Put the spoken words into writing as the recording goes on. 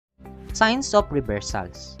Signs of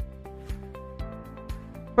reversals.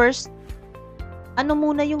 First, ano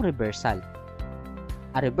muna yung reversal?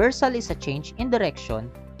 A reversal is a change in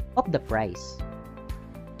direction of the price.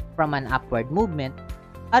 From an upward movement,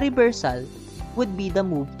 a reversal would be the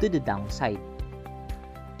move to the downside.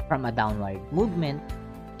 From a downward movement,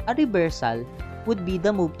 a reversal would be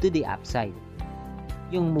the move to the upside.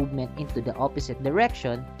 Yung movement into the opposite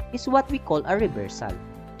direction is what we call a reversal.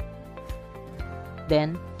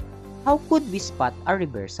 Then, how could we spot a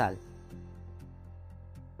reversal?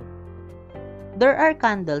 There are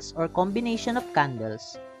candles or combination of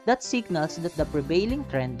candles that signals that the prevailing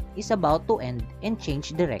trend is about to end and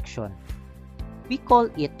change direction. We call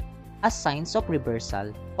it as signs of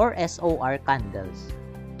reversal or SOR candles.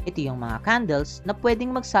 Ito yung mga candles na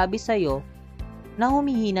pwedeng magsabi sa'yo na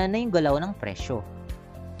humihina na yung galaw ng presyo.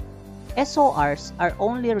 SORs are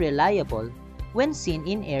only reliable when seen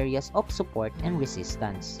in areas of support and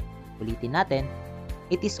resistance. Ulitin natin,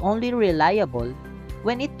 it is only reliable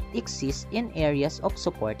when it exists in areas of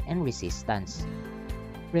support and resistance.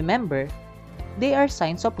 Remember, they are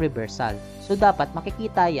signs of reversal, so dapat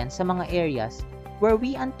makikita yan sa mga areas where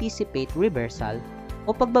we anticipate reversal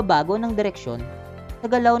o pagbabago ng direksyon sa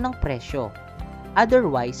galaw ng presyo.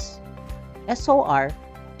 Otherwise, SOR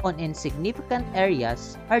on insignificant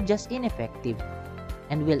areas are just ineffective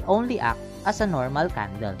and will only act as a normal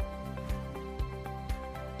candle.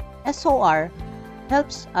 SOR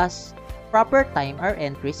helps us proper time our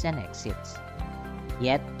entries and exits.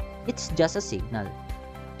 Yet, it's just a signal.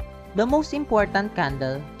 The most important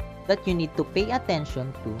candle that you need to pay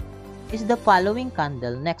attention to is the following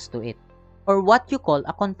candle next to it, or what you call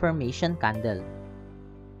a confirmation candle.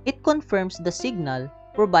 It confirms the signal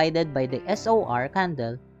provided by the SOR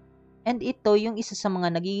candle, and ito yung isa sa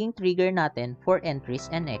mga nagiging trigger natin for entries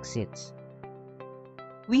and exits.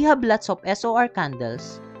 We have lots of SOR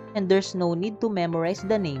candles, and there's no need to memorize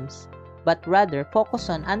the names, but rather focus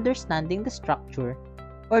on understanding the structure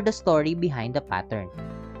or the story behind the pattern.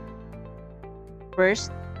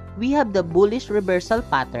 First, we have the bullish reversal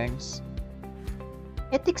patterns.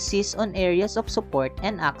 It exists on areas of support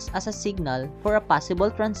and acts as a signal for a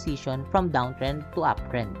possible transition from downtrend to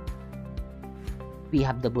uptrend. We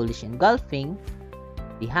have the bullish engulfing,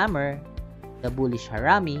 the hammer, the bullish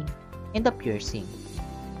harami, and the piercing.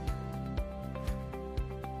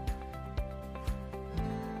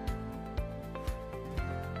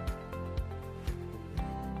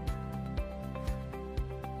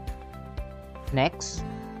 Next,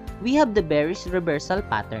 we have the bearish reversal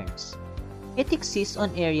patterns. It exists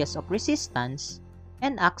on areas of resistance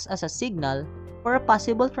and acts as a signal for a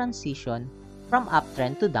possible transition from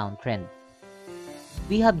uptrend to downtrend.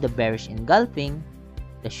 We have the bearish engulfing,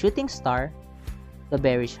 the shooting star, the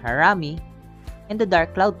bearish harami, and the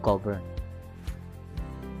dark cloud cover.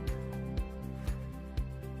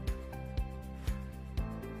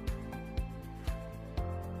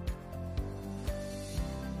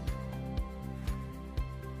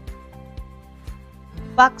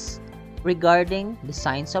 Facts regarding the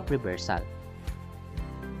signs of reversal.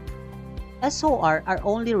 SOR are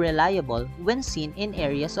only reliable when seen in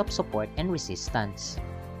areas of support and resistance.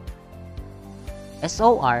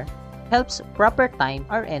 SOR helps proper time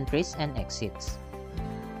our entries and exits.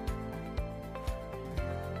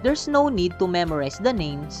 There's no need to memorize the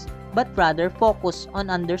names, but rather focus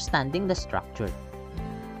on understanding the structure.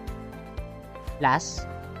 Last,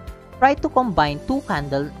 try to combine two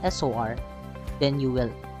candle SOR. Then you will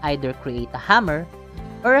either create a hammer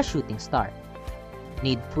or a shooting star.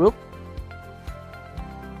 Need proof?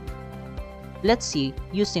 Let's see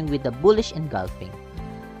using with the bullish engulfing.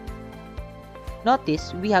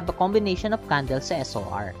 Notice we have a combination of candles sa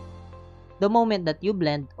SOR. The moment that you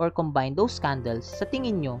blend or combine those candles, sa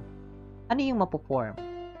tingin nyo, ano yung mapoform?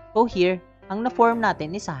 So here, ang na-form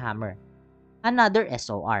natin is a hammer. Another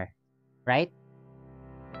SOR, right?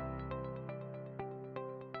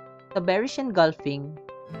 The bearish engulfing,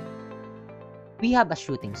 we have a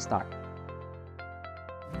shooting star.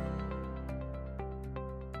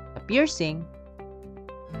 The piercing,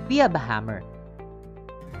 we have a hammer.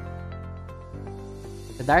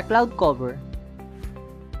 The dark cloud cover,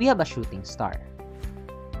 we have a shooting star.